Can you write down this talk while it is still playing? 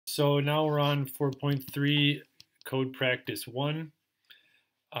So now we're on 4.3 code practice 1.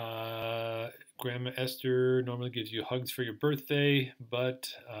 Grandma Esther normally gives you hugs for your birthday,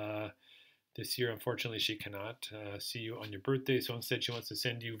 but this year, unfortunately, she cannot see you on your birthday. So instead, she wants to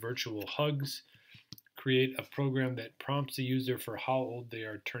send you virtual hugs. Create a program that prompts the user for how old they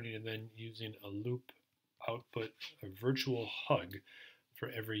are turning, and then using a loop output a virtual hug for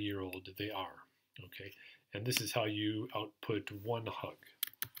every year old they are. Okay, and this is how you output one hug.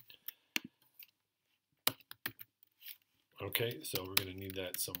 Okay, so we're going to need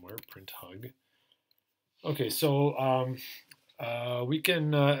that somewhere. Print hug. Okay, so we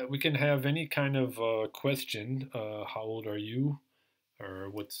can have any kind of question. How old are you, or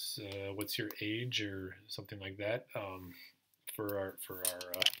what's your age, or something like that, for our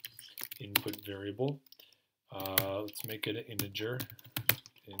input variable. Let's make it an integer.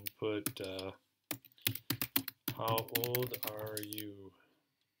 Input. How old are you?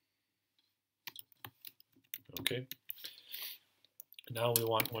 Okay. Now we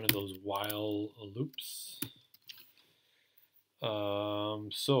want one of those while loops. Well,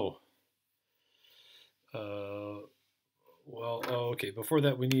 okay. Before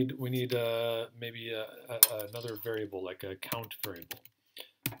that, we need maybe another variable, like a count variable.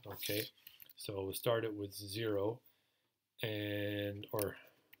 Okay, so we'll start it with 0, and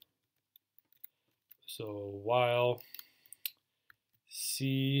so while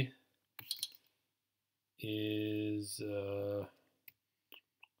c is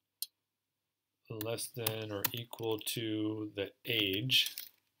less than or equal to the age.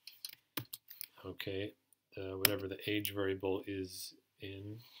 Okay, whatever the age variable is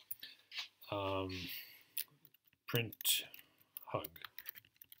in, print hug.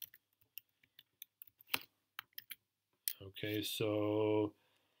 Okay, so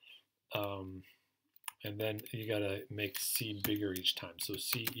and then you gotta make c bigger each time. So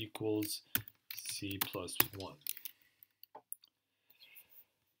c equals c plus 1.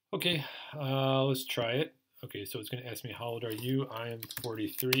 Okay, let's try it. Okay, so it's going to ask me how old are you. I am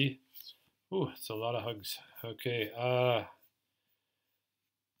 43. Ooh, it's a lot of hugs. Okay,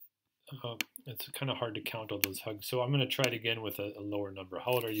 it's kind of hard to count all those hugs. So I'm going to try it again with a lower number.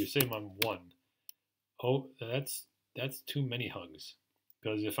 How old are you? Say I'm 1. Oh, that's too many hugs.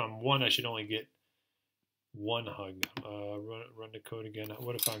 Because if I'm 1, I should only get 1 hug. Run the code again.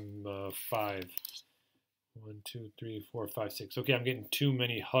 What if I'm 5? 1, 2, 3, 4, 5, 6. Okay, I'm getting too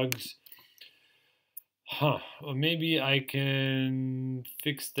many hugs. Well, maybe I can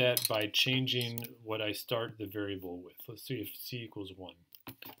fix that by changing what I start the variable with. Let's see if c equals 1.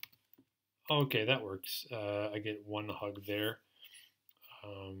 Okay, that works. I get 1 hug there.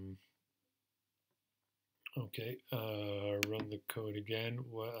 Okay, run the code again.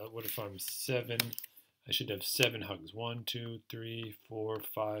 What if I'm 7? I should have 7 hugs. 1, 2, 3, 4,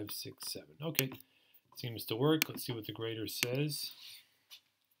 5, 6, 7. Okay. Seems to work. Let's see what the grader says.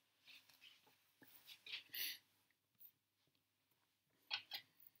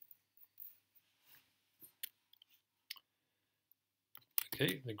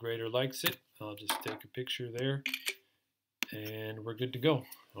 Okay, the grader likes it. I'll just take a picture there, and we're good to go.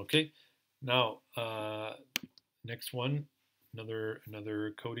 Okay, now next one,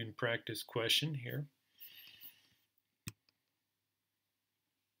 another coding practice question here.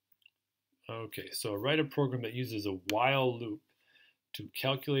 Okay, so write a program that uses a while loop to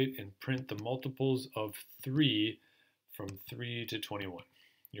calculate and print the multiples of 3 from 3 to 21.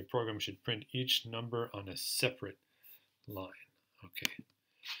 Your program should print each number on a separate line. Okay.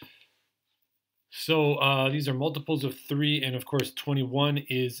 So these are multiples of 3, and of course 21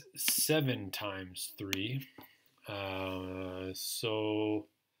 is 7 times 3. And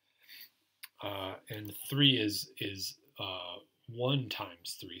 3 is 1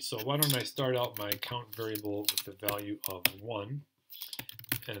 times 3. So why don't I start out my count variable with the value of 1,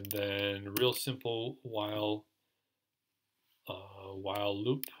 and then real simple while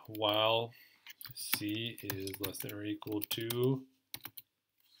loop, while c is less than or equal to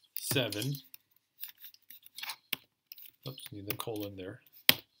 7. Oops, need the colon there.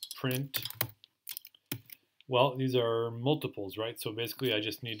 Print. Well, these are multiples, right? So basically I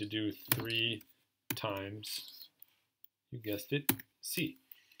just need to do 3 times, you guessed it, c.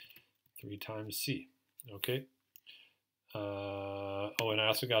 3 times c. Okay. Oh, and I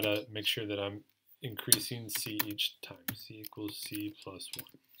also got to make sure that I'm increasing c each time. C equals c plus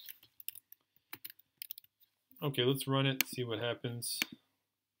 1. Okay, let's run it, see what happens.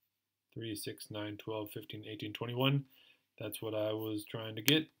 3, 6, 9, 12, 15, 18, 21. That's what I was trying to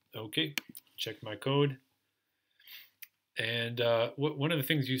get. Okay, check my code. And one of the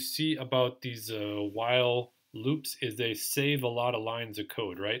things you see about these while loops is they save a lot of lines of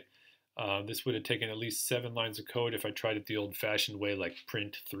code, right? This would have taken at least 7 lines of code if I tried it the old-fashioned way, like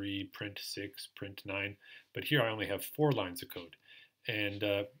print 3, print 6, print 9. But here I only have 4 lines of code. And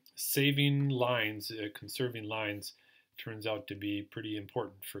saving lines, conserving lines, turns out to be pretty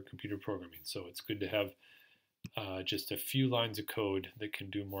important for computer programming. So it's good to have just a few lines of code that can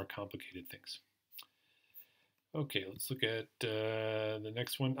do more complicated things. Okay, let's look at the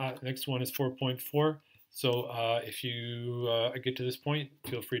next one. Next one is 4.4. So if you get to this point,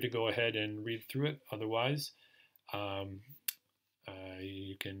 feel free to go ahead and read through it. Otherwise,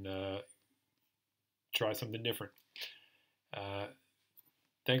 you can try something different.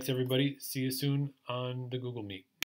 Thanks, everybody. See you soon on the Google Meet.